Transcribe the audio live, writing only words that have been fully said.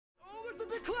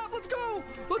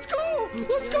go! Let's go!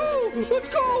 Let's go!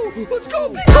 Let's go! Let's go!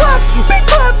 Big claps! Big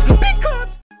claps! Big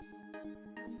claps!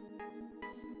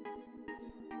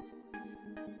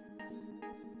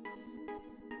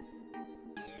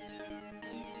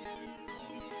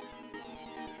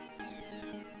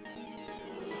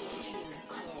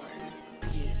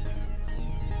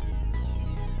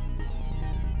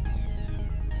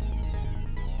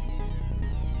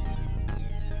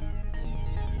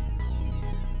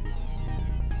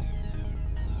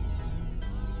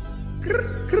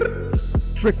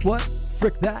 Frick what?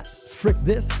 Frick that? Frick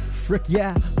this? Frick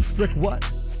yeah? Frick what?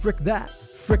 Frick that?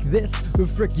 Frick this?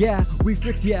 Frick yeah? We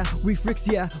fricks yeah? We fricks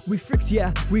yeah? We fricks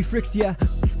yeah? We fricks yeah?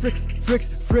 Fricks, fricks,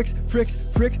 fricks, fricks,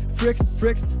 fricks, fricks,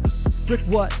 fricks. Frick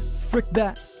what? Frick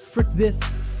that? Frick this?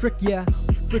 Frick yeah?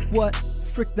 Frick what?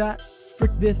 Frick that?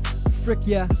 Frick this? Frick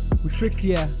yeah? We fricks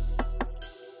yeah?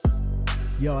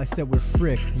 Yo, I said we're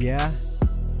fricks, yeah?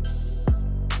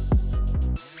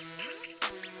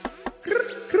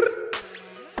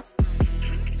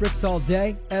 Fricks all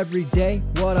day, every day,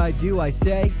 what I do I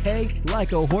say, hey,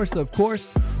 like a horse of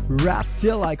course, rap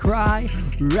till I cry,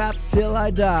 rap till I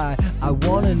die. I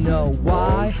wanna know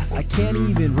why, I can't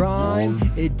even rhyme,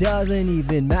 it doesn't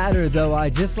even matter though, I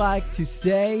just like to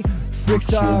say,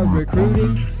 fricks are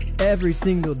recruiting every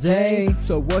single day,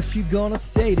 so what you gonna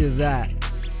say to that?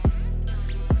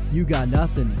 You got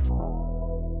nothing.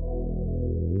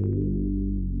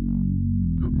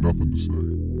 Got nothing to say.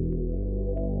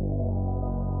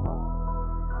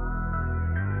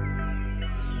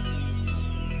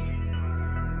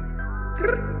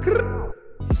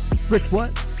 Frick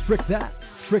what? Frick that?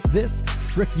 Frick this?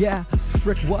 Frick yeah?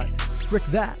 Frick what? Frick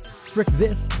that? Frick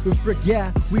this? Frick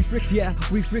yeah? We fricks yeah?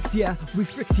 We fricks yeah? We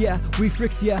fricks yeah? We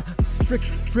fricks yeah?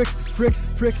 Fricks, fricks, fricks,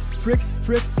 fricks, fricks,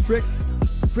 fricks,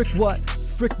 fricks. Frick what?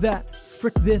 Frick that?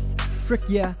 Frick this? Frick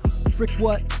yeah? Frick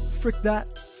what? Frick that?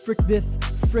 Frick this?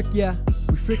 Frick yeah?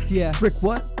 We fricks yeah? Frick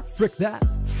what? Frick that?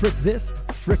 Frick this?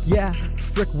 Frick yeah?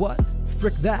 Frick what?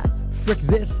 Frick that? Frick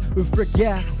this, frick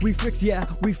yeah, we fricks yeah,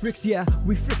 we fricks yeah,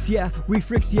 we fricks yeah, we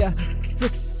fricks yeah,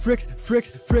 fricks, fricks,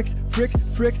 fricks, fricks, fricks,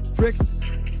 fricks,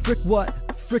 fricks, frick what,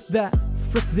 frick that,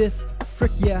 frick this, frick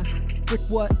yeah, frick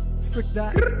what, frick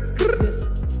that, frick this,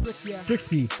 frick yeah, fricks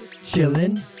be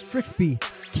chillin', fricks be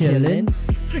killin',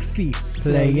 fricks be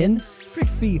playin',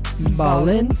 fricks be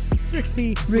ballin', fricks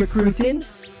be recruitin',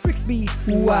 fricks be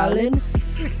wildin',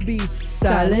 fricks be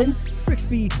stylin', fricks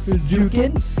be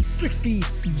jukin', fricks be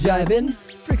jivin',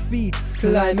 fricks be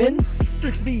climbin',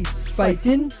 fricks be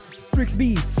fightin', fricks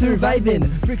be survivin',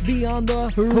 fricks be on the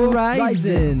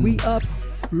horizon. We up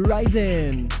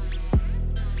risin'.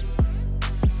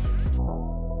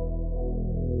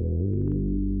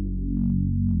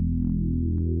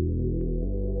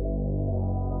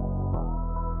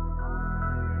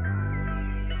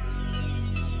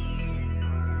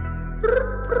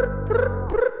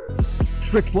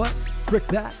 Frick what? Frick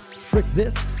that? Frick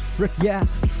this? Frick yeah?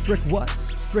 Frick what?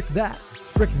 Frick that?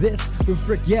 Frick this?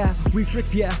 Frick yeah? We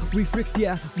fricks yeah? We fricks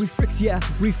yeah? We fricks yeah?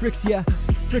 We fricks yeah?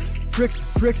 Fricks, fricks,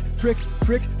 fricks, fricks,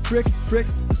 fricks, fricks,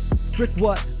 fricks. Frick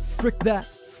what? Frick that?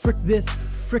 Frick this?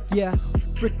 Frick yeah?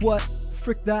 Frick what?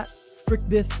 Frick that? Frick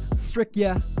this? Frick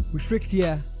yeah? We fricks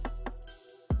yeah?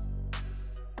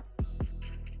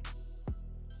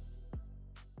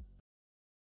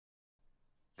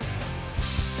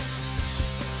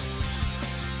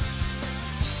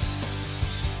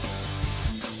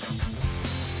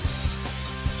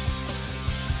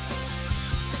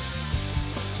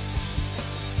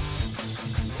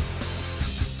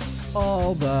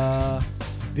 All the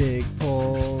big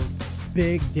pulls,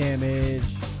 big damage,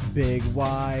 big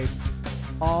wipes,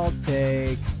 I'll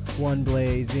take one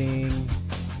blazing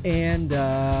and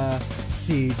a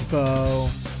siege bow.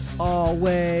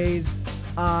 Always,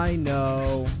 I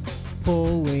know,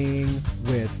 pulling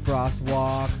with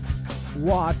frostwalk,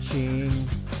 watching,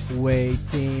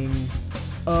 waiting,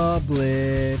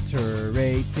 obliterating.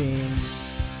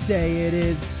 Say it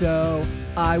is so,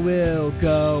 I will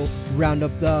go, round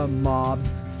up the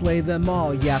mobs, slay them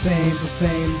all, yeah. Fame for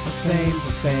fame, for fame,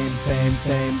 for fame, fame,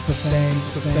 fame, for fame,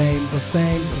 for fame, for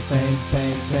fame, for fame,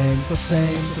 fame, fame, for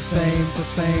fame, for fame, for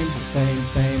fame, for fame,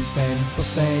 fame, fame, for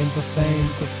fame, for fame,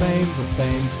 for fame, for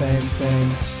fame, fame,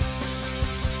 fame.